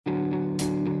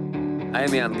I'm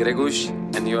Jan Gregush,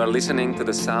 and you are listening to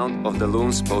the Sound of the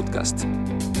Loons podcast.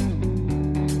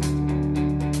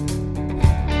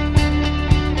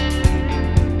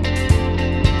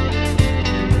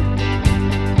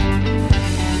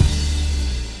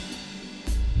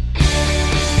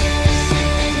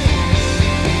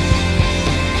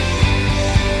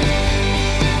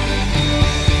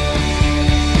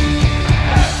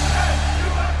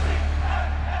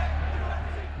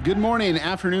 Good morning,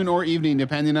 afternoon, or evening,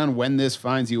 depending on when this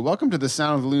finds you. Welcome to the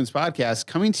Sound of the Loons podcast,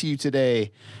 coming to you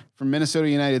today from Minnesota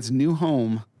United's new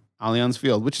home, Allianz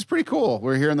Field, which is pretty cool.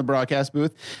 We're here in the broadcast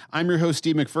booth. I'm your host,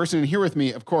 Steve McPherson, and here with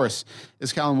me, of course,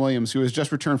 is Callum Williams, who has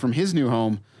just returned from his new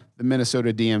home, the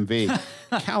Minnesota DMV.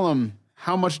 Callum,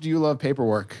 how much do you love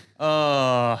paperwork?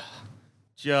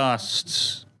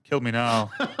 Just kill me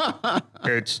now.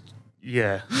 It's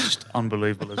just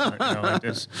unbelievable, isn't it? You know,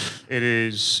 it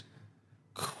is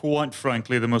quite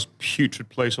frankly the most putrid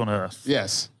place on earth.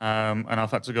 Yes. And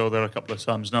I've had to go there a couple of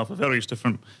times now for various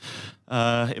different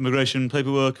immigration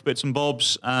paperwork, bits and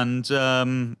bobs. And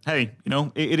hey, you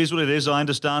know, it is what it is. I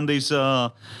understand these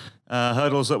are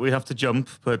hurdles that we have to jump,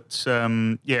 but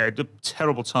the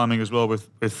terrible timing as well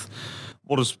with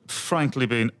what has frankly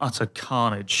been utter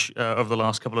carnage over the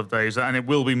last couple of days, and it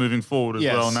will be moving forward as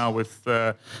well now with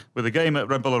the game at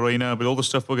Red Bull Arena, with all the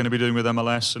stuff we're going to be doing with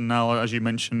MLS, and now, as you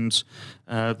mentioned,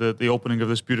 the opening of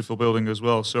this beautiful building as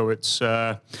well. So it's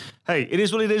hey, it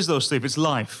is what it is, though, Steve. It's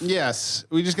life. Yes,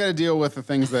 we just got to deal with the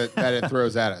things that it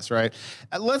throws at us, right?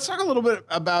 Let's talk a little bit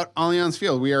about Allianz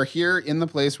Field. We are here in the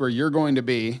place where you're going to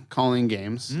be calling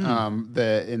games, in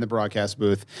the broadcast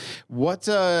booth.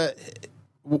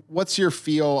 What's your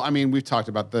feel? I mean, we've talked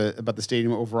about the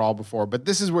stadium overall before, but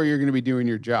this is where you're going to be doing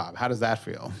your job. How does that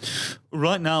feel?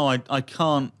 Right now, I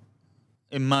can't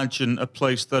imagine a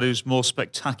place that is more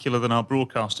spectacular than our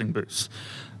broadcasting booth.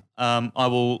 I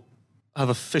will have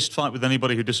a fist fight with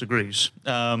anybody who disagrees.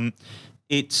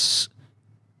 It's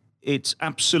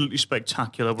absolutely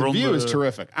spectacular. The view is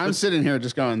terrific. I'm sitting here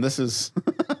just going, this is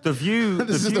the view.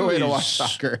 This is the way to watch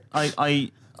soccer. I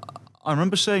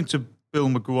remember saying to Bill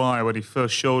McGuire when he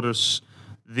first showed us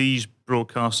these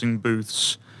broadcasting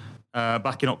booths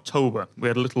back in October. We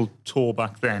had a little tour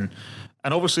back then,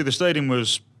 and obviously the stadium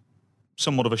was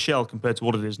somewhat of a shell compared to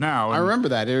what it is now. I remember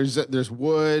that. There's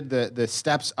wood. The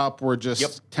steps up were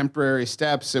just temporary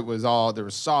steps. There was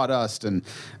sawdust and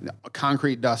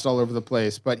concrete dust all over the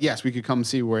place. But yes, we could come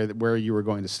see where you were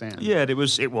going to stand. Yeah, it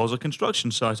was a construction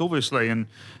site, obviously, and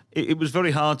it was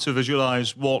very hard to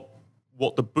visualize what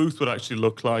the booth would actually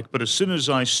look like. But as soon as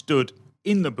I stood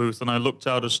in the booth and I looked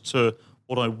out as to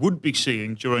what I would be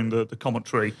seeing during the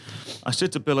commentary, I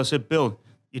said to Bill, Bill,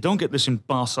 you don't get this in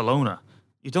Barcelona.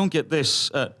 You don't get this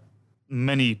at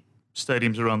many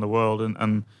stadiums around the world.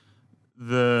 And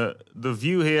the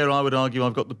view here, I would argue,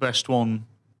 I've got the best one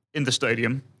in the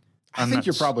stadium. I think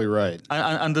you're probably right.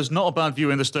 And there's not a bad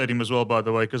view in the stadium as well, by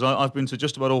the way, because I've been to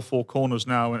just about all four corners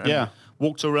now and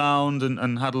walked around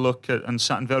and had a look at and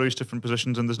sat in various different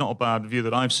positions, and there's not a bad view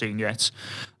that I've seen yet.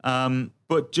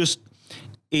 But just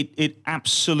it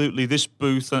absolutely, this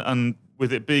booth, and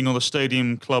with it being on the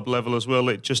stadium club level as well,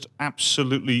 it just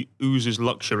absolutely oozes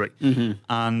luxury. Mm-hmm.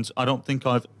 And I don't think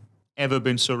I've ever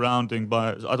been surrounded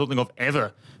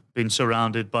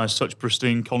by such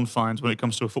pristine confines when it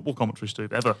comes to a football commentary,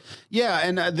 Steve, ever. Yeah,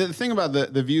 and the thing about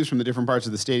the views from the different parts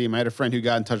of the stadium, I had a friend who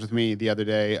got in touch with me the other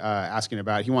day asking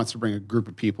about, he wants to bring a group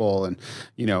of people, and,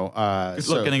 you know... Good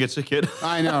luck getting a ticket.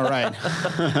 I know, right.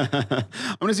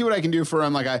 I'm going to see what I can do for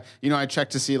him. Like, I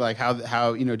checked to see, like,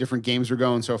 how different games were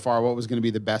going so far, what was going to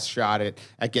be the best shot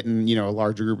at getting, a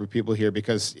larger group of people here,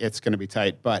 because it's going to be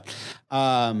tight. But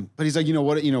he's like,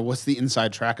 what's the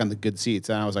inside track on the good seats?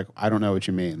 And I was like, I don't know what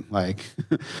you mean. Like,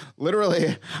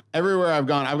 literally everywhere I've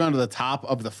gone to the top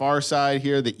of the far side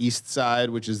here, the east side,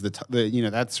 which is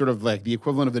that's sort of like the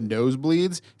equivalent of the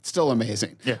nosebleeds. It's still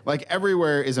amazing. Yeah. Like,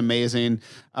 everywhere is amazing.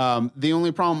 The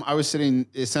only problem, I was sitting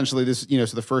essentially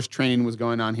so the first training was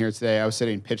going on here today. I was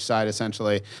sitting pitch side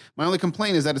essentially. My only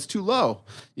complaint is that it's too low.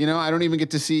 I don't even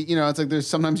get to see, it's like there's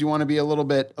sometimes you want to be a little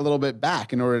bit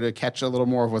back in order to catch a little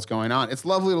more of what's going on. It's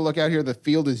lovely to look out here. The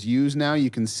field is used now. You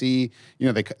can see,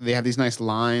 they have these nice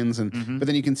lines, but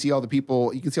then you can see all the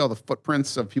people, you can see all the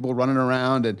footprints of people running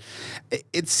around, and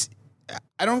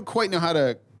I don't quite know how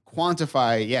to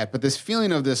quantify yet, but this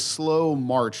feeling of this slow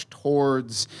march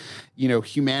towards,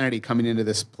 humanity coming into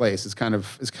this place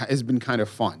has been kind of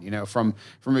fun, from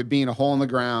it being a hole in the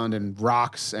ground and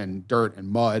rocks and dirt and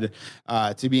mud,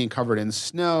 to being covered in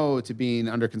snow, to being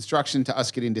under construction, to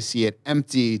us getting to see it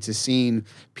empty, to seeing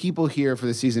people here for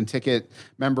the season ticket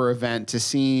member event, to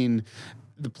seeing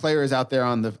the players out there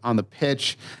on the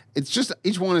pitch. It's just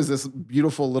each one is this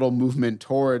beautiful little movement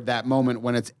toward that moment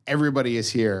when it's everybody is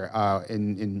here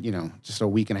in just a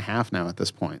week and a half now at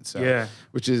this point. So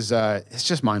which is it's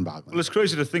just mind-boggling. Well, it's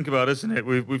crazy to think about, isn't it?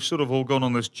 We've sort of all gone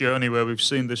on this journey where we've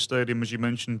seen this stadium, as you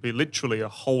mentioned, be literally a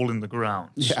hole in the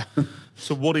ground. Yeah.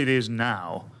 So what it is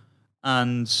now,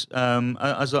 and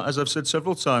as I've said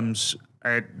several times,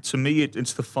 to me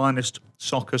it's the finest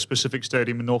soccer-specific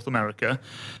stadium in North America.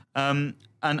 And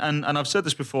I've said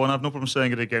this before, and I have no problem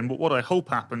saying it again, but what I hope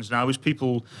happens now is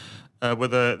people,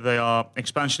 whether they are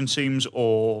expansion teams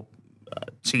or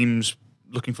teams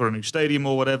looking for a new stadium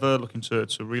or whatever, looking to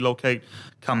relocate,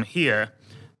 come here,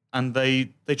 and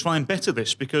they try and better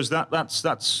this, because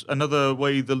that's another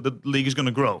way the league is going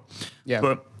to grow. Yeah.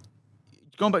 But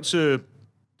going back to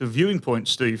the viewing point,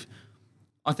 Steve,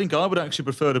 I think I would actually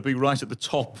prefer to be right at the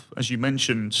top, as you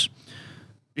mentioned,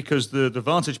 because the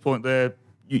vantage point there,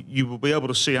 you will be able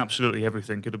to see absolutely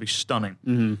everything. It'll be stunning.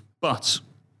 Mm-hmm. But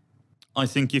I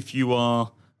think if you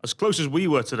are as close as we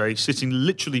were today, sitting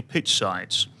literally pitch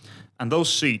sides, and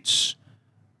those seats,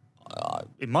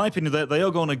 in my opinion, they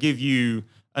are going to give you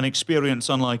an experience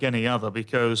unlike any other,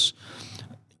 because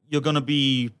you're going to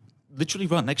be literally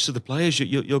right next to the players.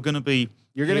 You're going to be...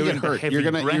 You're going to get hurt. You're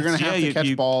going to have to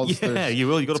catch balls. Yeah, you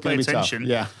will. You've got to pay attention.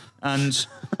 Yeah. And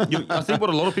I think what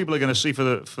a lot of people are going to see for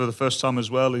the first time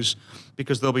as well is,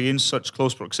 because they'll be in such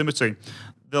close proximity,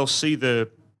 they'll see the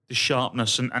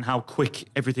sharpness and how quick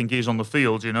everything is on the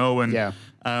field,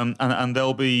 and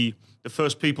they'll be the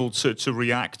first people to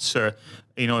react to,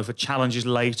 if a challenge is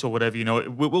late or whatever,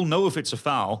 we'll know if it's a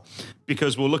foul,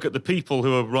 because we'll look at the people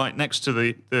who are right next to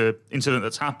the incident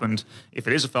that's happened. If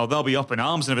it is a foul, they'll be up in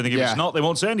arms and everything. If it's not, they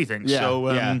won't say anything. Yeah.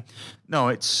 So, no,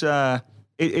 it's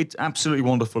absolutely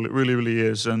wonderful. It really, really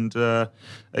is. And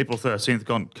April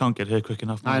 13th can't get here quick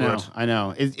enough. I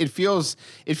know. It feels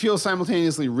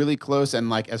simultaneously really close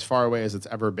and like as far away as it's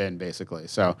ever been, basically.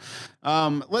 So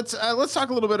let's talk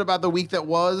a little bit about the week that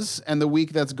was and the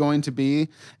week that's going to be.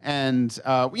 And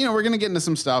we're going to get into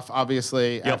some stuff,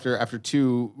 obviously, after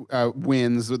two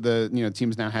wins. The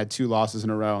teams now had 2 losses in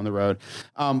a row on the road.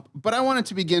 But I wanted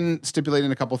to begin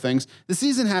stipulating a couple things. The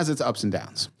season has its ups and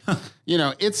downs.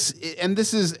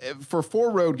 This is for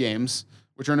 4 road games,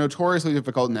 which are notoriously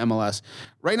difficult in MLS.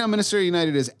 Right now, Minnesota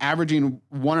United is averaging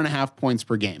 1.5 points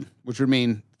per game, which would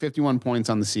mean 51 points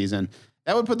on the season.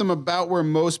 That would put them about where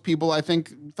most people, I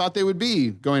think, thought they would be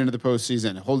going into the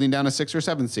postseason, holding down a 6th or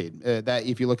 7th seed. That,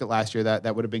 if you look at last year,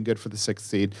 that would have been good for the 6th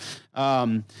seed.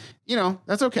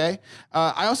 That's okay.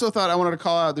 I also thought I wanted to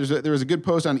call out, there was a good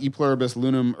post on E Pluribus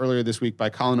Lunum earlier this week by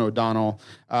Colin O'Donnell,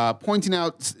 pointing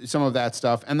out some of that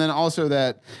stuff. And then also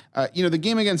that, the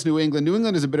game against New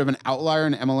England is a bit of an outlier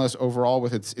in MLS overall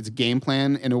with its game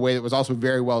plan in a way that was also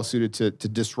very well suited to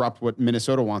disrupt what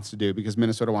Minnesota wants to do, because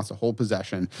Minnesota wants to hold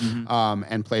possession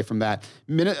and play from that.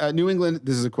 New England,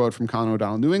 this is a quote from Colin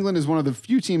O'Donnell, New England is one of the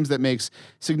few teams that makes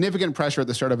significant pressure at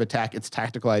the start of attack, its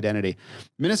tactical identity.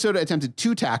 Minnesota attempted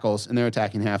 2 tackles in their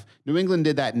attacking half. New England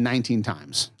did that 19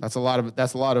 times. That's a lot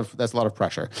of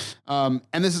pressure. And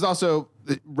this is also,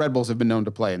 Red Bulls have been known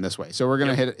to play in this way. So we're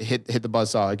going to hit the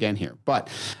buzzsaw again here. But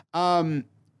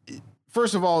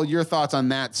first of all, your thoughts on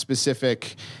that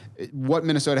specific, what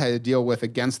Minnesota had to deal with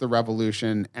against the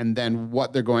Revolution, and then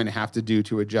what they're going to have to do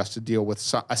to adjust to deal with,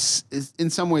 in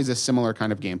some ways, a similar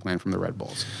kind of game plan from the Red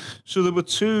Bulls. So there were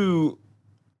 2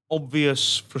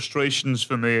 obvious frustrations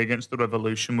for me against the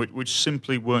Revolution, which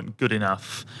simply weren't good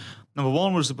enough. Number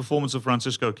 1 was the performance of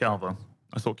Francisco Calvo.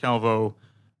 I thought Calvo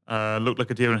looked like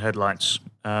a deer in headlights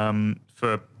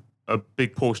for a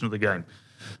big portion of the game.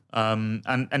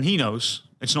 And he knows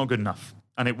it's not good enough,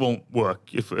 and it won't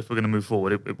work if we're going to move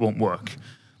forward. It won't work.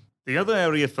 The other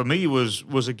area for me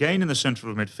was again in the centre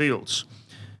of midfield,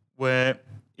 where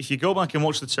if you go back and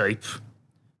watch the tape,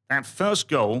 that first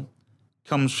goal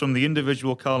comes from the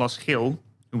individual Carlos Hill,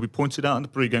 who we pointed out in the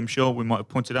pregame show. We might have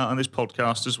pointed out on this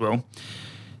podcast as well.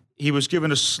 He was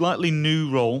given a slightly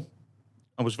new role.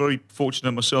 I was very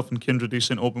fortunate myself and Kindred D.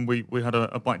 St. Aubin. We had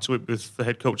a bite to it with the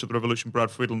head coach of the Revolution, Brad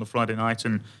Friedel, on the Friday night,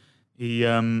 and he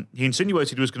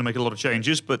insinuated he was going to make a lot of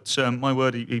changes, but my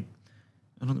word, I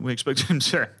don't think we expected him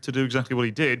to do exactly what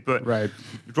he did. But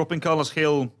dropping Carlos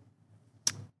Hill,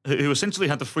 who essentially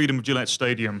had the freedom of Gillette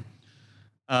Stadium,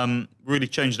 really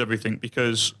changed everything,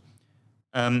 because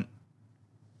there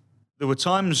were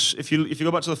times, if you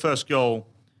go back to the first goal,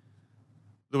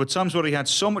 there were times where he had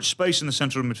so much space in the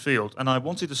centre of midfield, and I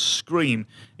wanted to scream,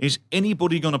 is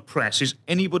anybody going to press? Is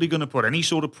anybody going to put any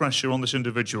sort of pressure on this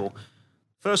individual?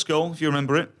 First goal, if you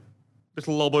remember it,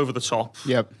 little lob over the top.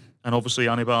 Yep. and obviously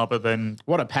Anibaba then.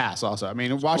 What a pass! Also, I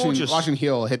mean, watching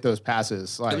Hill hit those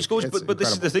passes, like, It was gorgeous, but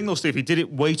this is the thing, though, Steve. He did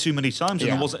it way too many times,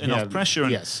 and there wasn't enough pressure.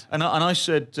 And, yes. And I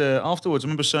said afterwards, I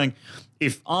remember saying,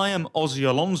 if I am Ozzy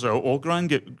Alonso or Jan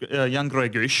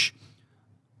Gregush,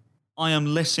 I am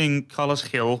letting Carlos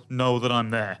Hill know that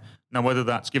I'm there. Now, whether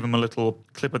that's give him a little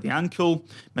clip at the ankle,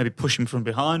 maybe push him from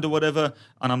behind or whatever,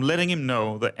 and I'm letting him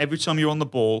know that every time you're on the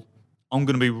ball, I'm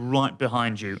going to be right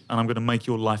behind you, and I'm going to make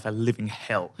your life a living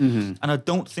hell. And I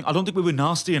don't think we were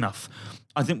nasty enough.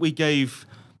 I think we gave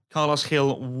Carlos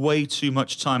Hill way too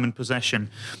much time and possession.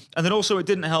 And then also it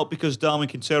didn't help because Darwin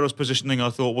Quintero's positioning, I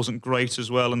thought, wasn't great as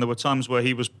well. And there were times where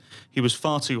he was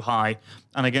far too high.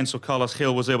 And again, so Carlos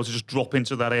Hill was able to just drop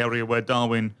into that area where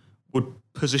Darwin would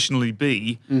positionally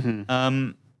be.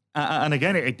 And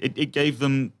again, it gave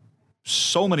them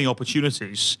so many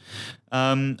opportunities.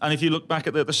 And if you look back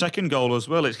at the second goal as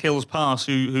well, it's Hill's pass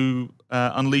who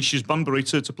unleashes Bunbury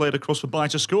to play it across for Bayer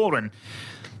to score. And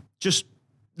just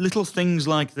little things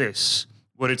like this,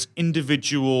 where it's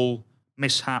individual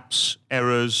mishaps,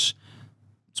 errors,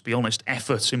 to be honest,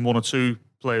 efforts in one or two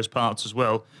players' parts as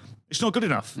well, it's not good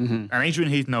enough. And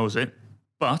Adrian Heath knows it.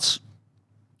 But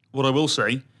what I will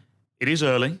say, it is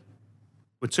early.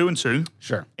 We're 2-2.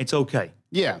 Sure. It's okay.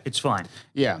 Yeah. It's fine.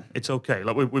 Yeah. It's okay.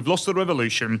 Like we've lost the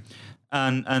Revolution,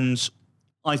 and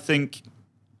I think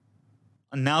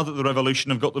now that the Revolution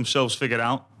have got themselves figured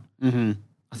out,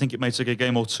 I think it may take a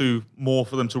game or two more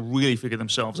for them to really figure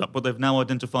themselves out, but they've now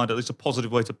identified at least a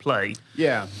positive way to play.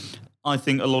 Yeah. I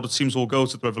think a lot of teams will go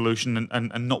to the Revolution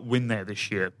and not win there this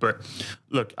year. But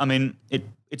look, I mean,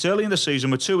 it's early in the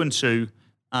season. We're 2-2.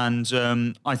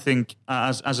 And I think,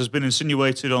 as has been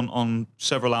insinuated on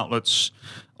several outlets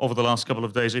over the last couple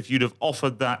of days, if you'd have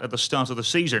offered that at the start of the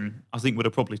season, I think we'd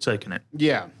have probably taken it.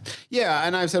 Yeah.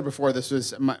 And I've said before, this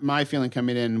was my feeling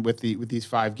coming in with these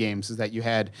 5 games is that you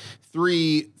had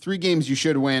three games you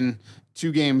should win,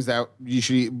 2 games that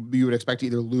you would expect to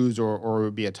either lose or it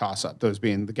would be a toss-up. Those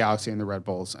being the Galaxy and the Red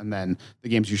Bulls, and then the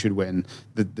games you should win,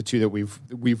 the 2 that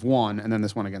we've won, and then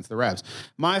this one against the Revs.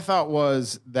 My thought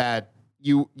was that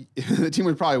the team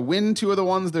would probably win 2 of the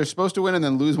ones they're supposed to win and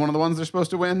then lose one of the ones they're supposed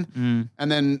to win,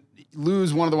 and then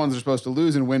lose one of the ones they're supposed to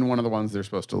lose and win one of the ones they're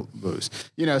supposed to lose.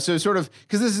 So sort of,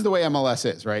 because this is the way MLS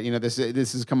is, right?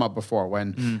 This has come up before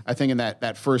when I think in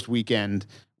that first weekend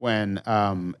when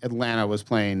Atlanta was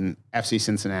playing FC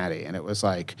Cincinnati, and it was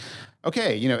like,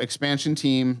 okay, expansion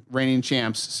team, reigning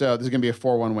champs, so there's going to be a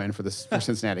 4-1 win for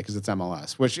Cincinnati because it's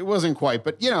MLS, which it wasn't quite,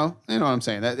 but you know what I'm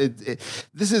saying. That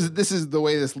this is the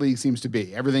way this league seems to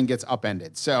be. Everything gets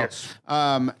upended. So, yes.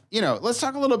 Let's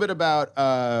talk a little bit about.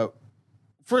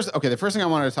 The first thing I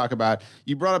wanted to talk about,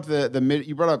 you brought up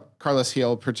you brought up Carlos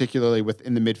Hill, particularly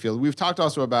within the midfield. We've talked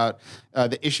also about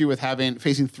the issue with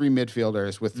facing 3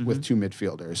 midfielders with 2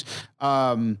 midfielders.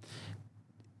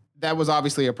 That was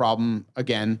obviously a problem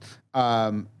again.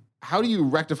 How do you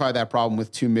rectify that problem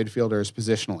with 2 midfielders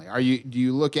positionally? Do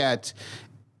you look at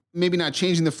maybe not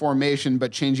changing the formation,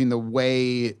 but changing the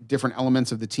way different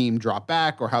elements of the team drop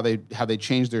back, or how they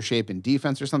change their shape in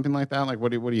defense, or something like that? Like,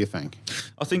 what do you think?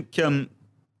 I think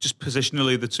just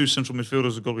positionally, the 2 central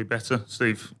midfielders have got to be better,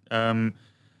 Steve.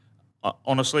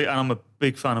 Honestly, and I'm a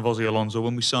big fan of Ozzy Alonso.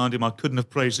 When we signed him, I couldn't have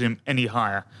praised him any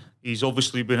higher. He's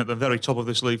obviously been at the very top of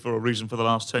this league for a reason for the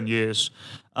last 10 years.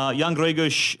 Jan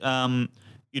Gregush,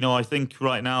 I think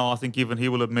right now, even he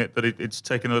will admit that it's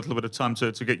taken a little bit of time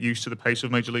to get used to the pace of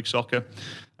Major League Soccer.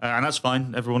 And that's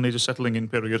fine. Everyone needs a settling in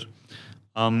period.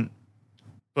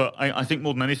 But I think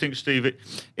more than anything, Steve,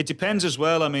 it depends as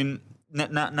well. I mean,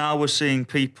 now we're seeing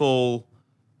people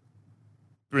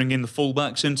bring in the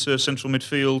fullbacks into central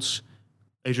midfields.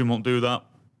 Adrian won't do that.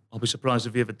 I'll be surprised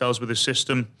if he ever does with his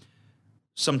system.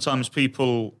 Sometimes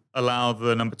people allow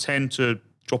the number 10 to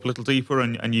drop a little deeper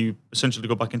and you essentially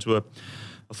go back into a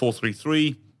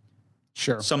 4-3-3.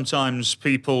 Sure. Sometimes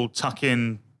people tuck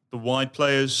in the wide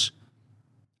players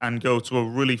and go to a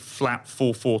really flat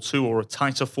 4-4-2 or a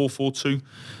tighter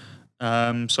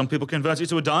 4-4-2. Some people convert it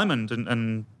to a diamond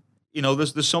and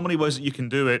there's so many ways that you can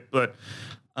do it, but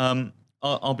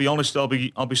I'll be honest, I'll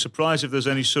be surprised if there's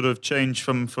any sort of change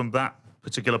from that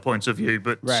particular point of view.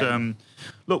 But right.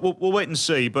 Look, we'll wait and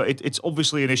see. But it's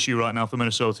obviously an issue right now for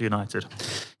Minnesota United.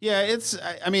 Yeah,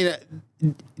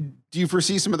 do you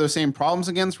foresee some of those same problems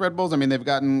against Red Bulls? I mean, they've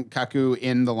gotten Kaku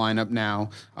in the lineup now.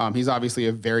 He's obviously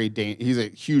he's a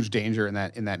huge danger in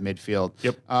that midfield.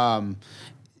 Yep.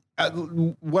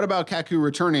 What about Kaku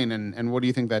returning, and what do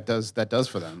you think that does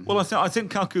for them? Well, I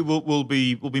think Kaku will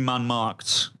be man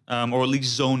marked, or at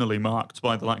least zonally marked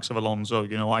by the likes of Alonso.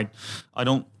 I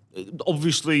don't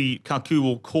obviously, Kaku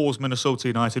will cause Minnesota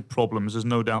United problems. There's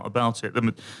no doubt about it.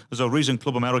 There's a reason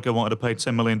Club America wanted to pay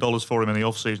 $10 million for him in the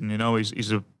offseason. You know,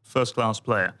 he's a first-class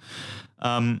player.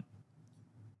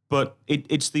 But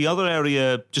it's the other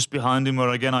area just behind him where,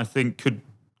 again, I think could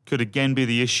again be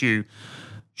the issue.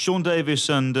 Sean Davis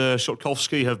and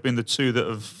Shodkovsky have been the two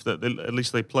at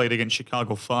least they played against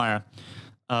Chicago Fire.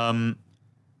 And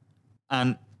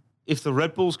if the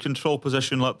Red Bulls control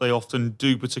possession like they often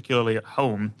do, particularly at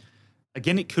home,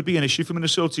 again, it could be an issue for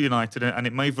Minnesota United, and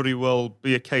it may very well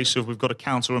be a case of we've got to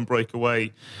counter and break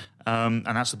away, and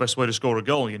that's the best way to score a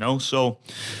goal, you know? So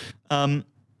we'll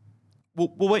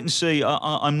wait and see.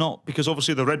 I'm not, because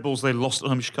obviously the Red Bulls, they lost at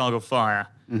home to Chicago Fire.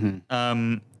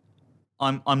 Mm-hmm.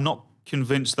 I'm not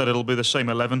convinced that it'll be the same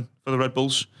 11 for the Red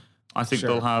Bulls. I think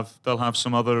they'll have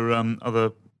some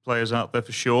other players out there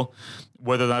for sure.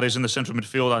 Whether that is in the central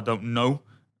midfield, I don't know.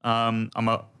 I'm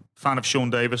a fan of Sean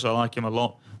Davis. I like him a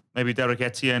lot. Maybe Derek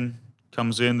Etienne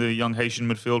comes in, the young Haitian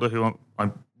midfielder who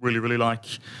I really, really like.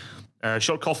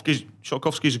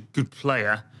 Shodkovsky's a good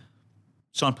player.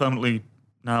 Signed permanently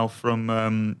now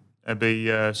from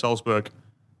Salzburg,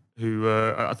 who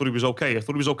I thought he was okay. I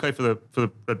thought he was okay for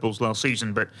the Red Bulls last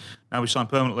season, but now he's signed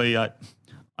permanently. I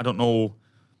don't know.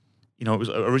 You know, it was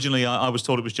originally I was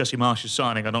told it was Jesse Marsh's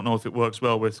signing. I don't know if it works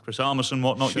well with Chris Armas and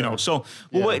whatnot. Sure. You know, so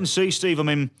we'll wait and see, Steve. I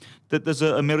mean, there's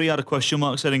a myriad of question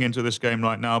marks heading into this game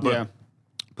right now. But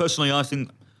personally, I think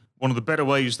one of the better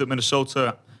ways that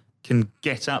Minnesota can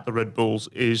get at the Red Bulls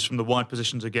is from the wide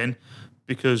positions again,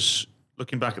 because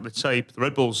looking back at the tape, the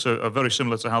Red Bulls are very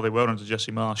similar to how they were under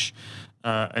Jesse Marsh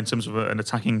in terms of an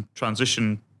attacking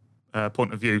transition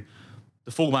point of view.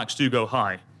 The fullbacks do go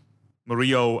high.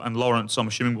 Murillo and Lawrence, I'm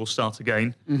assuming, will start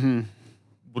again. Mm-hmm.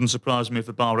 Wouldn't surprise me if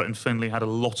Ibarra and Finley had a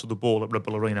lot of the ball at Red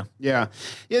Bull Arena. Yeah.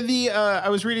 I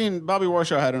was reading, Bobby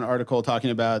Warshaw had an article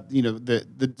talking about, you know,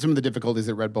 some of the difficulties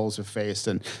that Red Bulls have faced,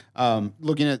 and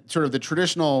looking at sort of the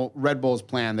traditional Red Bulls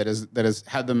plan that has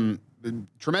had them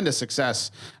tremendous success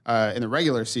in the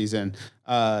regular season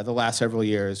the last several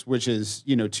years, which is,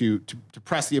 you know, to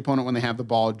press the opponent when they have the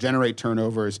ball, generate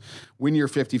turnovers, win your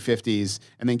 50-50s,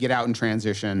 and then get out in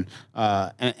transition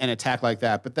and attack like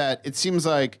that. But that it seems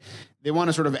like they want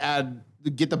to sort of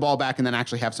get the ball back and then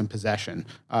actually have some possession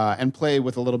and play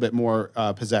with a little bit more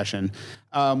possession,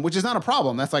 which is not a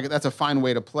problem. That's a fine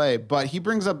way to play. But he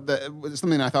brings up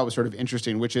something that I thought was sort of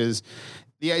interesting, which is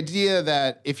the idea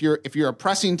that if you're a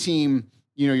pressing team,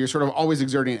 you know, you're sort of always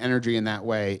exerting energy in that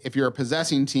way. If you're a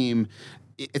possessing team,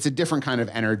 it's a different kind of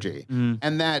energy,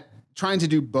 and that trying to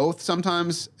do both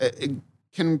sometimes it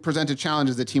can present a challenge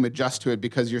as the team adjusts to it,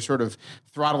 because you're sort of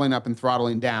throttling up and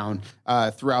throttling down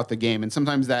throughout the game. And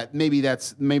sometimes maybe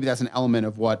that's an element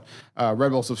of what Red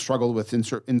Bulls have struggled with in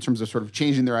terms of sort of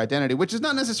changing their identity, which is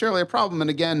not necessarily a problem. And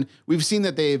again, we've seen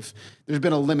that there's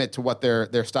been a limit to what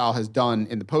their style has done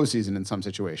in the postseason in some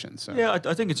situations. So. Yeah,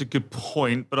 I think it's a good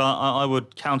point, but I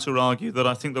would counter argue that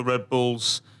I think the Red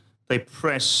Bulls, they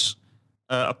press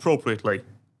appropriately.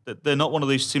 They're not one of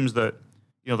these teams that,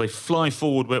 you know, they fly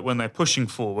forward when they're pushing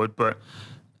forward, but,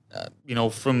 you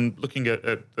know, from looking at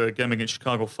the game against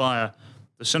Chicago Fire,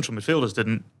 the central midfielders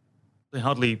didn't. They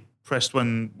hardly pressed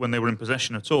when they were in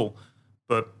possession at all,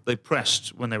 but they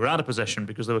pressed when they were out of possession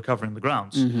because they were covering the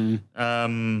grounds in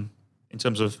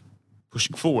terms of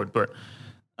pushing forward. But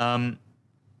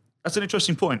that's an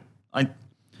interesting point.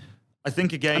 I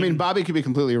think, again... I mean, Bobby could be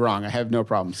completely wrong. I have no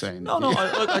problem saying that. No,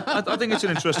 I think it's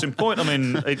an interesting point. I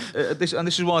mean, this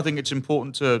is why I think it's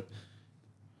important to,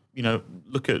 you know,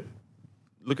 look at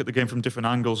the game from different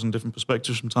angles and different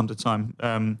perspectives from time to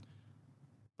time.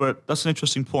 But that's an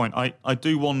interesting point. I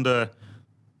do wonder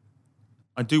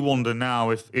now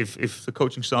if the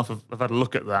coaching staff have had a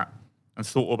look at that and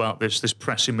thought about this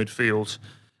press in midfield.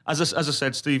 As I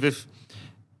said, Steve, if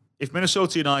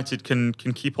Minnesota United can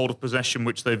keep hold of possession,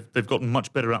 which they've gotten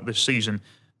much better at this season,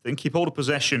 they can keep hold of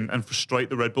possession and frustrate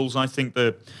the Red Bulls. I think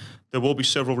that there will be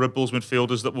several Red Bulls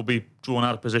midfielders that will be drawn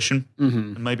out of position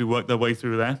and maybe work their way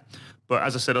through there. But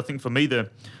as I said, I think for me the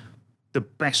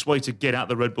best way to get at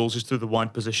the Red Bulls is through the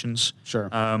wide positions. Sure.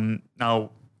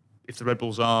 Now, if the Red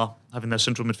Bulls are having their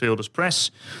central midfielders press,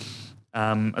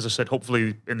 as I said,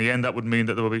 hopefully in the end that would mean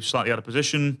that they will be slightly out of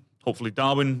position. Hopefully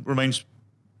Darwin remains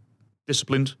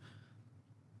disciplined.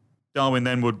 Darwin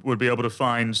then would be able to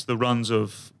find the runs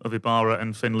of Ibarra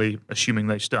and Finley, assuming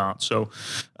they start. So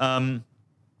it's an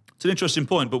interesting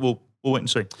point, but we'll wait and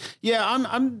see. Yeah,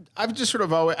 I've just sort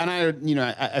of always, and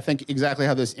I think exactly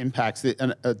how this impacts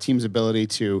a team's ability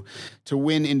to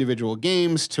win individual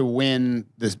games, to win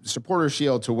the Supporter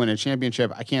Shield, to win a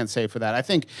championship. I can't say for that. I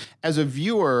think as a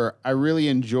viewer, I really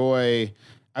enjoy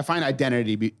I find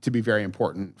identity to be very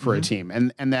important for a team,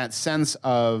 and that sense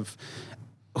of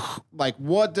like,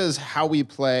 what does how we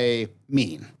play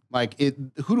mean? Like,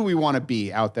 who do we want to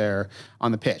be out there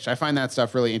on the pitch? I find that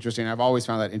stuff really interesting. I've always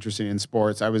found that interesting in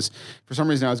sports. For some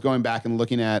reason, I was going back and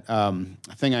looking at a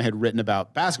thing I had written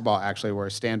about basketball, actually, where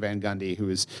Stan Van Gundy, who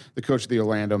is the coach of the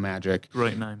Orlando Magic.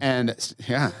 Great name. And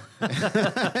yeah,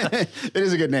 it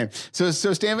is a good name. So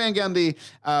Stan Van Gundy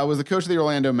was the coach of the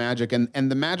Orlando Magic, and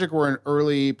the Magic were an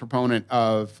early proponent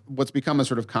of what's become a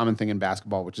sort of common thing in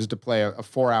basketball, which is to play a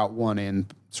 4-out, 1-in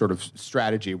sort of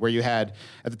strategy, where you had,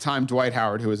 at the time, Dwight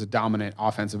Howard, who was a dominant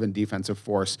offensive and defensive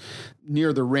force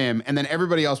near the rim, and then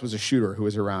everybody else was a shooter who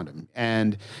was around him.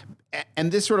 And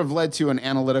this sort of led to an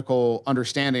analytical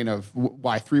understanding of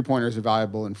why three-pointers are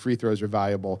valuable and free throws are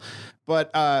valuable.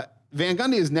 But Van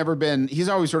Gundy he's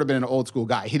always sort of been an old school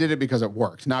guy. He did it because it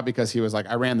worked, not because he was like,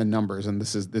 I ran the numbers and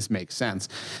this makes sense.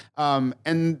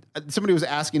 And somebody was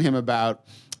asking him about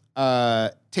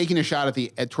taking a shot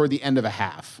toward the end of a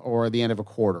half or the end of a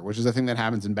quarter, which is a thing that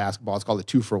happens in basketball. It's called a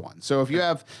 2-for-1. So if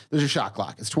there's a shot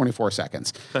clock, it's 24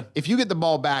 seconds. If you get the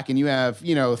ball back and you have,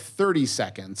 30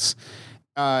 seconds,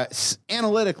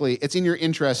 analytically, it's in your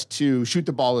interest to shoot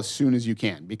the ball as soon as you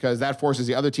can, because that forces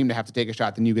the other team to have to take a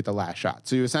shot, then you get the last shot.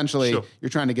 So you're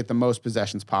trying to get the most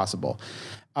possessions possible.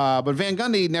 But Van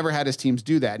Gundy never had his teams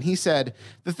do that. And he said,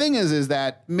 the thing is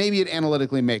that maybe it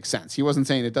analytically makes sense. He wasn't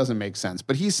saying it doesn't make sense,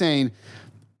 but he's saying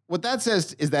what that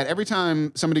says is that every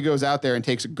time somebody goes out there and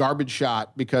takes a garbage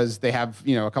shot because they have,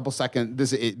 a couple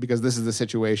seconds, because this is the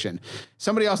situation,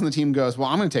 somebody else on the team goes, well,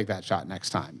 I'm going to take that shot next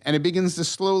time. And it begins to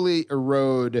slowly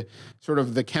erode sort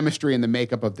of the chemistry and the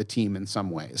makeup of the team in some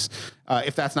ways,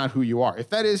 if that's not who you are. If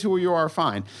that is who you are,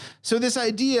 fine. So this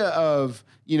idea of,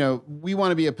 we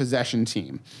want to be a possession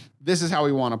team. This is how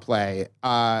we want to play.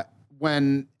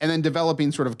 And then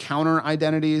developing sort of counter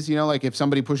identities, like if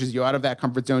somebody pushes you out of that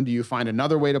comfort zone, do you find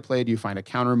another way to play? Do you find a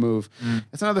counter move?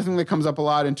 It's another thing that comes up a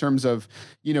lot in terms of,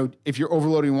 if you're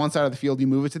overloading one side of the field, you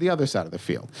move it to the other side of the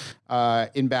field.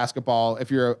 In basketball, if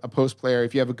you're a post player,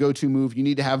 if you have a go-to move, you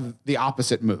need to have the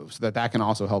opposite move so that can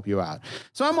also help you out.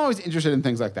 So I'm always interested in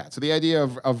things like that. So the idea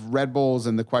of Red Bulls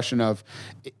and the question of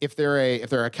if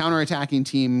they're a counter-attacking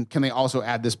team, can they also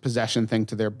add this possession thing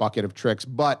to their bucket of tricks?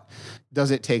 But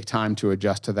does it take time to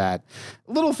adjust to that?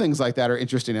 Little things like that are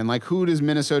interesting. And like, who does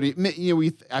Minnesota,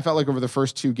 I felt like over the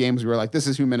first two games, we were like, this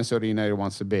is who Minnesota United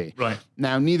wants to be. Right.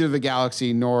 Now, neither the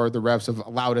Galaxy nor the Revs have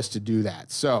allowed us to do that.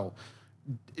 So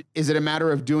is it a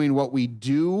matter of doing what we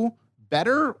do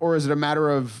better, or is it a matter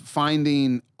of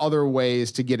finding other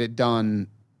ways to get it done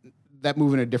that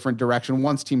move in a different direction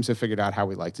once teams have figured out how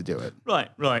we like to do it? Right.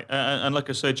 And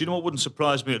like I said, do you know what wouldn't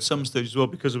surprise me at some stage as well,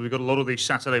 because we've got a lot of these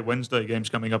Saturday, Wednesday games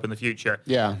coming up in the future.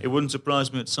 Yeah. It wouldn't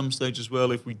surprise me at some stage as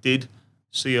well if we did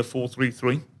see a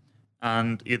 4-3-3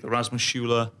 and either Rasmus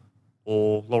Schüller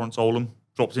or Lawrence Olum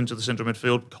dropped into the centre of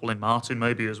midfield, Colin Martin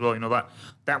maybe as well.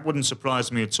 That wouldn't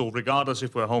surprise me at all, regardless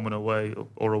if we're home and away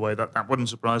or away. That wouldn't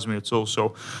surprise me at all.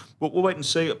 So we'll wait and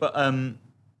see. But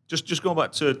Just going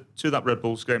back to that Red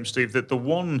Bulls game, Steve, that the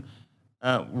one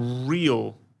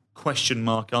real question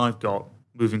mark I've got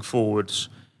moving forwards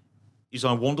is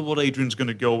I wonder what Adrian's going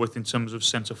to go with in terms of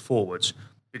centre forwards,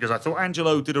 because I thought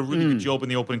Angelo did a really good job in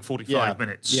the opening 45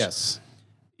 minutes. Yes.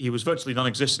 He was virtually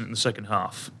non-existent in the second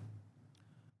half.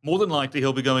 More than likely,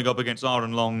 he'll be going up against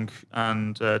Aaron Long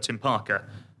and Tim Parker.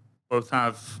 Both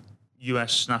have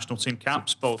US national team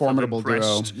caps, both formidable have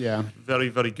impressed. duo. Yeah. Very,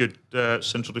 very good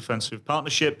central defensive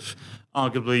partnership,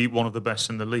 arguably one of the best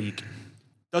in the league.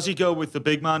 Does he go with the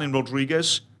big man in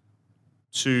Rodriguez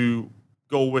to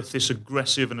go with this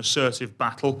aggressive and assertive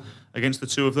battle against the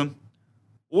two of them?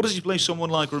 Or does he play someone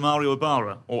like Romario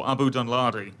Ibarra or Abu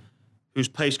Danladi, whose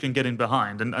pace can get in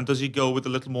behind? And does he go with a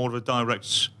little more of a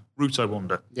direct route, I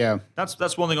wonder? Yeah.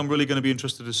 That's one thing I'm really going to be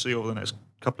interested to see over the next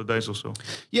couple of days or so.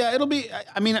 Yeah, it'll be,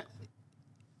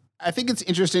 I think it's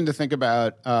interesting to think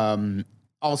about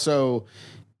also,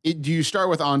 do you start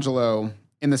with Angelo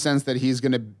in the sense that he's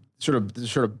going to sort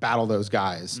of battle those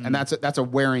guys, and that's a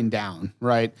wearing down,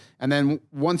 right? And then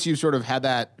once you sort of had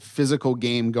that physical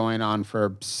game going on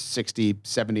for 60,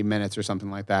 70 minutes or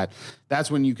something like that, that's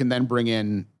when you can then bring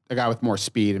in a guy with more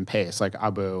speed and pace like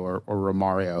Abu or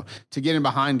Romario to get in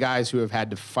behind guys who have had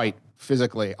to fight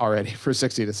physically already for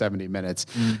 60 to 70 minutes.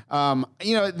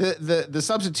 The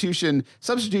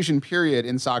substitution period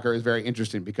in soccer is very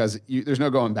interesting because there's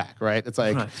no going back, right? It's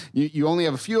like you only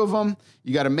have a few of them,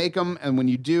 you got to make them, and when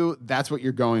you do, that's what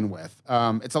you're going with.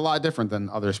 It's a lot different than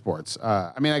other sports.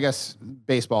 I guess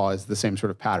baseball is the same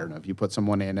sort of pattern of you put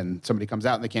someone in and somebody comes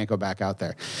out and they can't go back out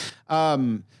there.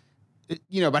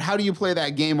 but how do you play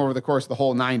that game over the course of the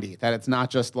whole 90? That it's not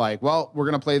just like, well, we're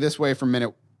going to play this way from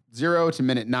minute 0 to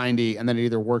minute 90, and then it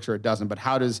either works or it doesn't. But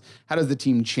how does the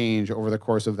team change over the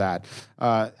course of that?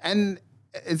 And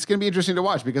it's going to be interesting to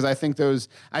watch because I think those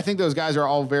guys are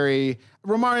all very.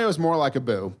 Romario is more like a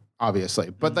Boo, obviously,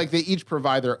 but like they each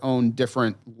provide their own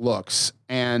different looks,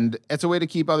 and it's a way to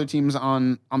keep other teams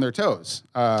on their toes.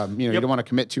 You don't want to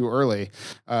commit too early.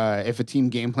 If a team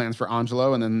game plans for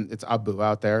Angelo and then it's Abu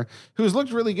out there, who's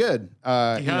looked really good. He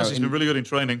has. He's been really good in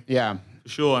training. Yeah. For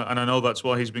sure, and I know that's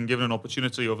why he's been given an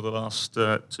opportunity over the last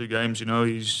 2 games.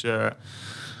 He's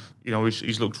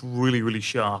looked really, really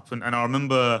sharp. And I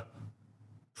remember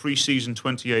pre-season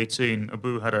 2018,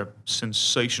 Abu had a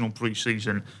sensational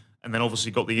pre-season, and then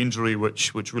obviously got the injury,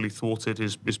 which really thwarted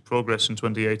his progress in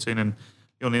 2018, and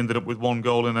he only ended up with 1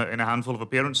 goal in a handful of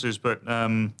appearances. But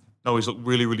no, he's looked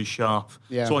really, really sharp.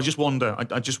 Yeah. So I just wonder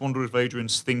if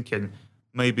Adrian's thinking,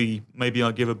 maybe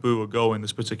I'll give Abu a go in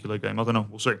this particular game. I don't know.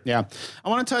 We'll see. Yeah. I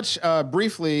want to touch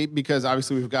briefly, because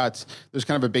obviously there's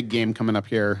kind of a big game coming up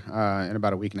here in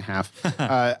about a week and a half.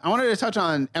 I wanted to touch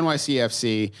on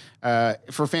NYCFC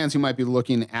for fans who might be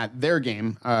looking at their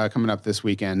game coming up this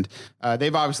weekend.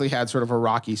 They've obviously had sort of a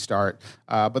rocky start,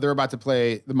 but they're about to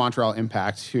play the Montreal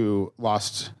Impact, who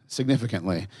lost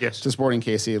significantly to Sporting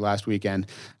KC last weekend.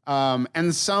 And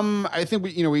I think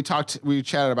we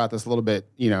chatted about this a little bit,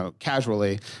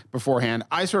 casually beforehand.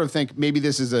 I sort of think maybe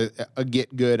this is a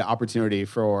get good opportunity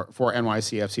for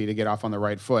NYCFC to get off on the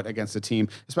right foot against a team,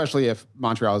 especially if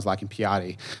Montreal is lacking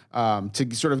Piatti,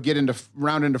 to sort of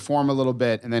round into form a little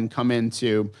bit and then come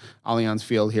into Allianz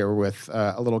Field here with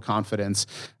a little confidence.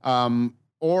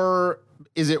 Or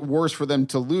is it worse for them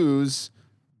to lose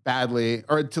badly,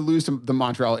 or to lose to the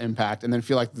Montreal Impact and then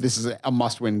feel like this is a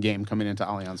must-win game coming into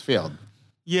Allianz Field?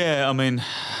 Yeah, I mean,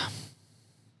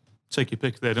 take your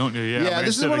pick there, don't you? Yeah,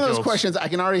 this is one of those questions. I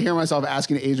can already hear myself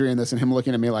asking Adrian this and him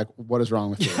looking at me like, what is wrong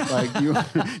with you?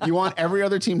 Like, you want every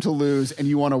other team to lose and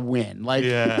you want to win. Like,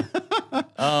 yeah.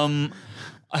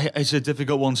 It's a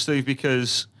difficult one, Steve,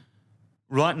 because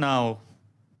right now,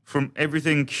 from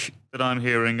everything that I'm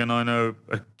hearing, and I know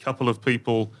a couple of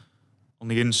people on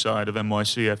the inside of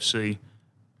NYCFC,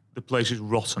 the place is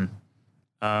rotten.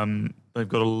 They've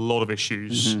got a lot of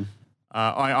issues. Mm-hmm.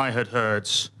 I had heard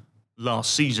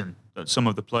last season that some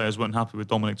of the players weren't happy with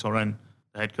Dominic Torren,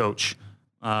 the head coach,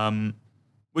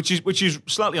 which is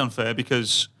slightly unfair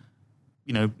because,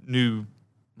 new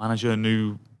manager,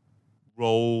 new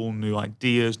role, new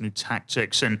ideas, new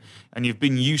tactics, and you've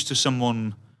been used to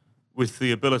someone with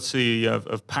the ability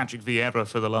of Patrick Vieira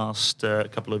for the last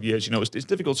couple of years. It's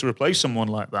difficult to replace someone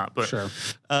like that. But sure.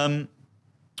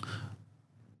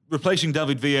 Replacing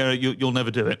David Vieira, you'll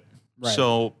never do it. Right.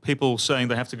 So people saying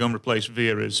they have to go and replace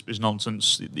Vieira is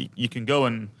nonsense. You can go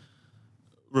and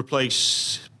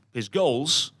replace his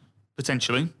goals,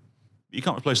 potentially. You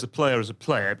can't replace the player as a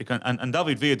player, and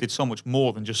David Villa did so much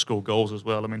more than just score goals as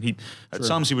well. I mean, at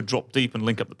times he would drop deep and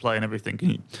link up the play and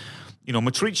everything.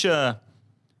 Matricia,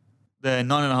 their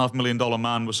 $9.5 million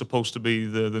man, was supposed to be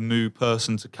the new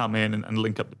person to come in and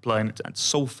link up the play, and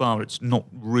so far it's not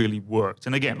really worked.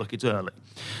 And again, look, it's early.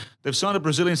 They've signed a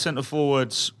Brazilian centre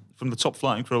forwards from the top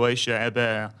flight in Croatia,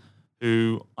 Eber,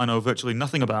 who I know virtually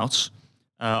nothing about.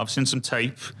 I've seen some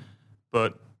tape,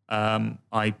 but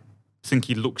I think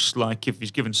he looks like, if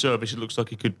he's given service, it looks like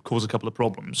he could cause a couple of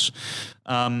problems.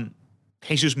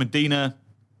 Jesus Medina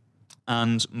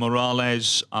and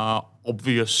Morales are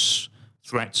obvious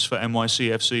threats for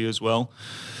NYCFC as well.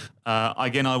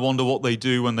 Again, I wonder what they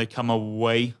do when they come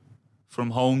away from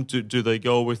home. Do they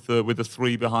go with the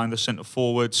 3 behind the centre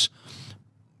forwards?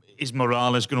 Is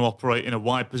Morales going to operate in a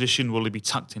wide position? Will he be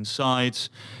tucked inside?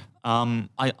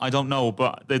 I don't know,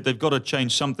 but they've got to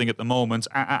change something at the moment,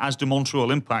 as do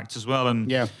Montreal Impact as well.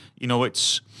 And,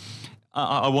 it's...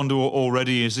 I wonder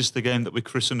already, is this the game that we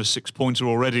christened a 6-pointer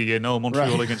already?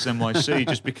 Montreal against NYC,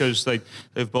 just because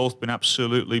they've both been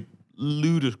absolutely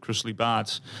ludicrously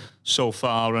bad so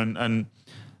far. And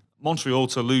Montreal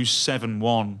to lose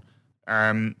 7-1,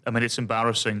 it's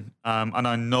embarrassing. And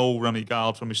I know Remy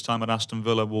Gard from his time at Aston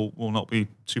Villa will not be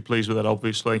too pleased with that,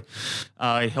 obviously.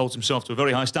 He held himself to a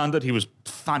very high standard. He was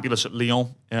fabulous at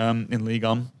Lyon in Ligue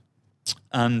 1.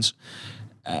 And,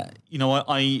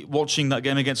 I watching that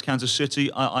game against Kansas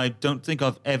City, I don't think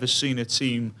I've ever seen a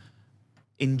team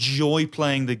enjoy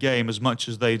playing the game as much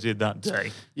as they did that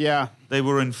day. Yeah. They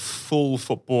were in full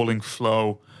footballing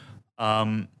flow.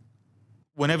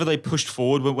 Whenever they pushed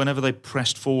forward, whenever they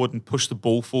pressed forward and pushed the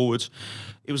ball forward,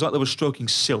 it was like they were stroking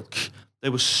silk. They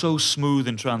were so smooth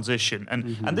in transition.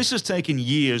 And this has taken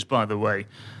years, by the way.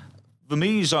 For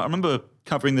me, I remember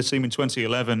covering the team in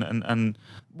 2011, and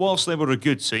whilst they were a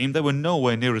good team, they were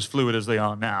nowhere near as fluid as they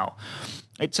are now.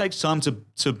 It takes time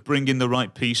to bring in the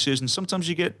right pieces, and sometimes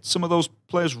you get some of those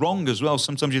players wrong as well.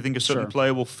 Sometimes you think a certain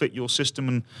player will fit your system,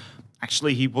 and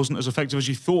actually he wasn't as effective as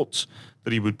you thought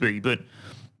that he would be. But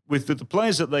with the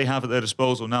players that they have at their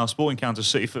disposal now, Sporting Kansas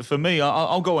City, for me,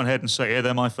 I'll go ahead and say,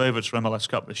 they're my favourites for MLS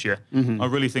Cup this year. I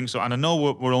really think so. And I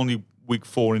know we're only week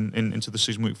 4 into the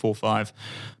season, week 4-5,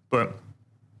 but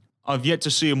I've yet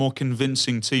to see a more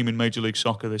convincing team in Major League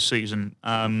Soccer this season.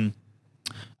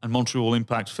 And Montreal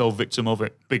Impact fell victim of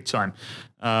it big time.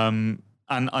 And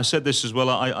I said this as well.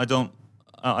 I don't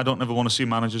ever want to see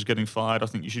managers getting fired. I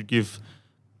think you should give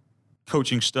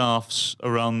coaching staffs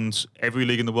around every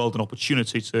league in the world an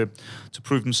opportunity to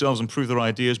prove themselves and prove their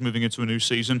ideas moving into a new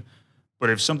season. But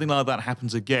if something like that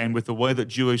happens again with the way that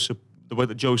Joey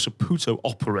Saputo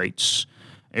operates,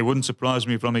 it wouldn't surprise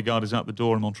me if Remy Gard is out the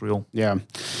door in Montreal. Yeah.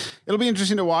 It'll be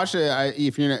interesting to watch.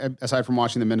 If you're aside from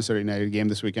watching the Minnesota United game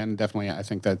this weekend, definitely I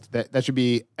think that should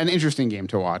be an interesting game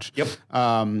to watch. Yep.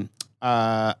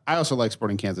 I also like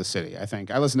Sporting Kansas City. I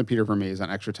think I listened to Peter Vermees on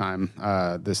Extra Time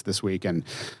this week, and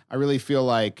I really feel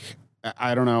like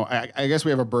I don't know. I guess we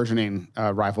have a burgeoning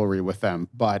rivalry with them,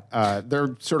 but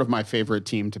they're sort of my favorite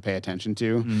team to pay attention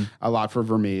to. A lot for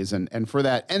Vermees, and for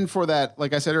that,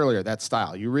 like I said earlier, that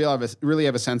style. You really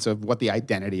have a sense of what the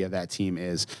identity of that team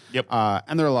is. Yep.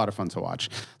 And they're a lot of fun to watch.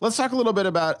 Let's talk a little bit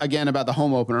about the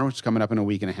home opener, which is coming up in a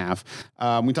week and a half.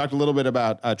 We talked a little bit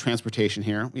about transportation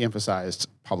here. We emphasized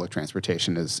public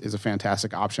transportation is a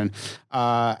fantastic option,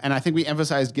 and I think we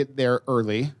emphasized get there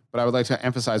early. But I would like to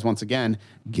emphasize once again,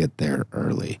 get there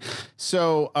early.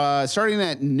 So starting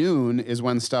at noon is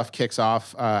when stuff kicks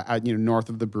off. North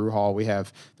of the Brew Hall,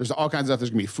 there's all kinds of stuff. There's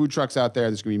gonna be food trucks out there.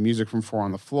 There's gonna be music from 4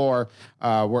 on the floor.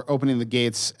 We're opening the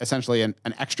gates essentially an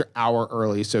extra hour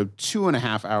early, so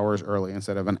 2.5 hours early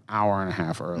instead of an hour and a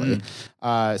half early.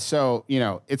 So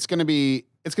it's gonna be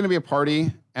a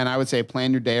party, and I would say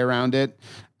plan your day around it.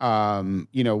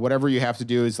 Whatever you have to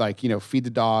do is feed the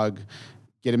dog.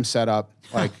 Get him set up.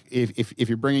 Like if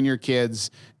you're bringing your kids,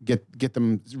 get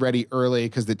them ready early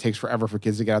because it takes forever for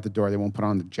kids to get out the door. They won't put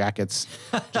on the jackets.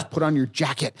 Just put on your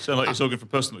jacket. Sound like you're talking from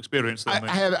personal experience. I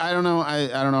don't know. I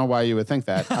don't know why you would think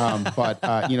that.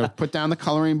 But put down the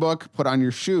coloring book. Put on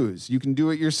your shoes. You can do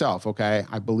it yourself. Okay,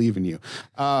 I believe in you.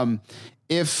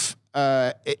 If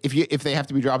they have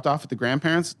to be dropped off at the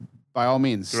grandparents, by all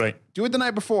means, great. Do it the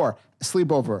night before.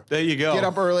 Sleepover. There you go. Get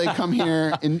up early, come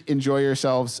here, enjoy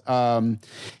yourselves. Home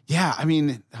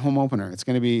opener.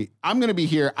 I'm going to be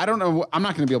here. I don't know. I'm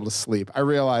not going to be able to sleep. I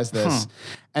realize this.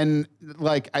 And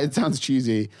it sounds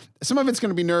cheesy. Some of it's going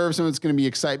to be nerves, some of it's going to be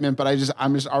excitement, but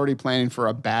I'm just already planning for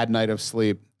a bad night of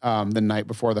sleep the night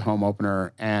before the home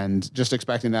opener, and just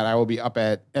expecting that I will be up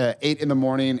at 8 in the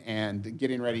morning and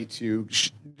getting ready to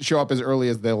show up as early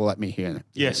as they'll let me here.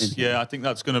 Yes. I think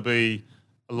that's going to be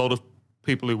a lot of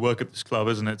people who work at this club,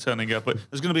 isn't it, turning up? But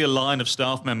there's going to be a line of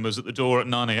staff members at the door at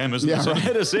 9 a.m., isn't there? So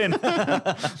head us in.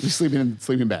 You're sleeping in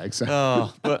sleeping bags.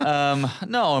 No,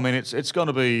 I mean, it's going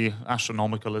to be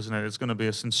astronomical, isn't it? It's going to be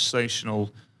a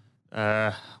sensational,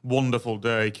 wonderful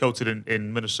day, coated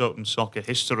in Minnesotan soccer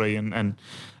history. And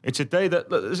it's a day that,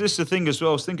 this is the thing as well,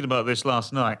 I was thinking about this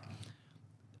last night.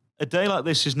 A day like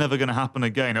this is never going to happen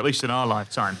again, at least in our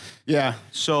lifetime. Yeah.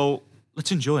 So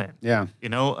let's enjoy it. Yeah.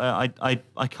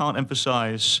 I can't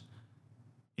emphasize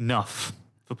enough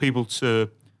for people to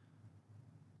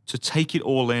take it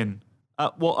all in.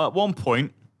 At one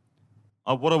point,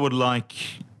 what I would like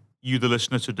you, the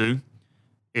listener, to do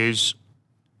is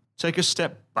take a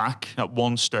step back at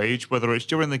one stage, whether it's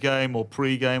during the game or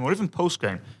pre-game or even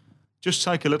post-game. Just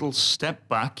take a little step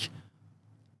back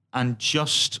and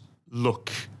just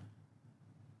look.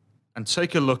 And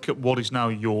take a look at what is now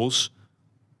yours.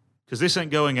 Because this ain't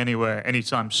going anywhere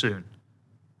anytime soon.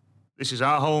 This is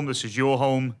our home. This is your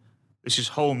home. This is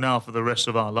home now for the rest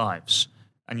of our lives.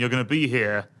 And you're going to be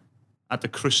here at the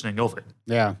christening of it.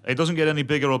 Yeah. It doesn't get any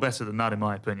bigger or better than that, in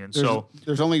my opinion.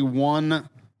 There's only one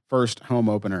first home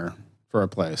opener for a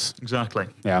place. Exactly.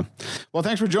 Yeah. Well,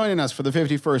 thanks for joining us for the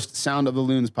 51st Sound of the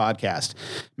Loons podcast.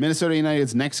 Minnesota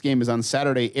United's next game is on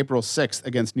Saturday, April 6th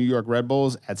against New York Red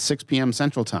Bulls at 6 p.m.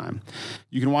 Central Time.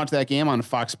 You can watch that game on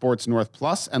Fox Sports North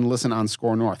Plus and listen on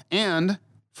Score North. And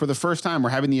for the first time, we're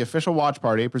having the official watch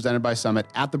party presented by Summit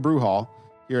at the Brew Hall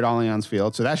here at Allianz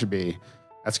Field. So that's going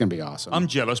to be awesome. I'm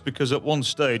jealous because at one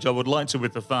stage I would like to,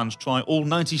 with the fans, try all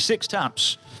 96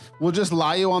 taps. We'll just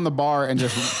lie you on the bar and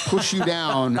just push you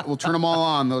down. We'll turn them all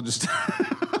on. They'll just...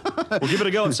 We'll give it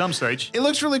a go at some stage. It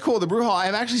looks really cool. The brew hall.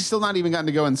 I've actually still not even gotten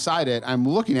to go inside it. I'm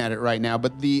looking at it right now,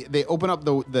 but they open up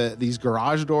these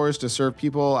garage doors to serve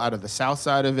people out of the south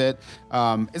side of it.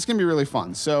 It's gonna be really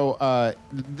fun. So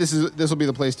this will be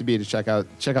the place to be to check out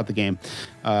the game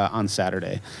on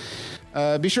Saturday.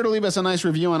 Be sure to leave us a nice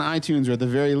review on iTunes, or at the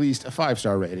very least, a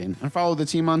 5-star rating. And follow the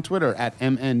team on Twitter at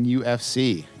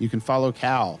MNUFC. You can follow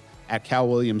Cal at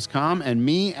CalWilliamsCom and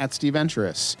me at Steve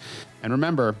Venturous. And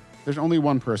remember, there's only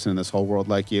one person in this whole world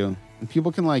like you, and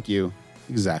people can like you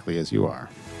exactly as you are.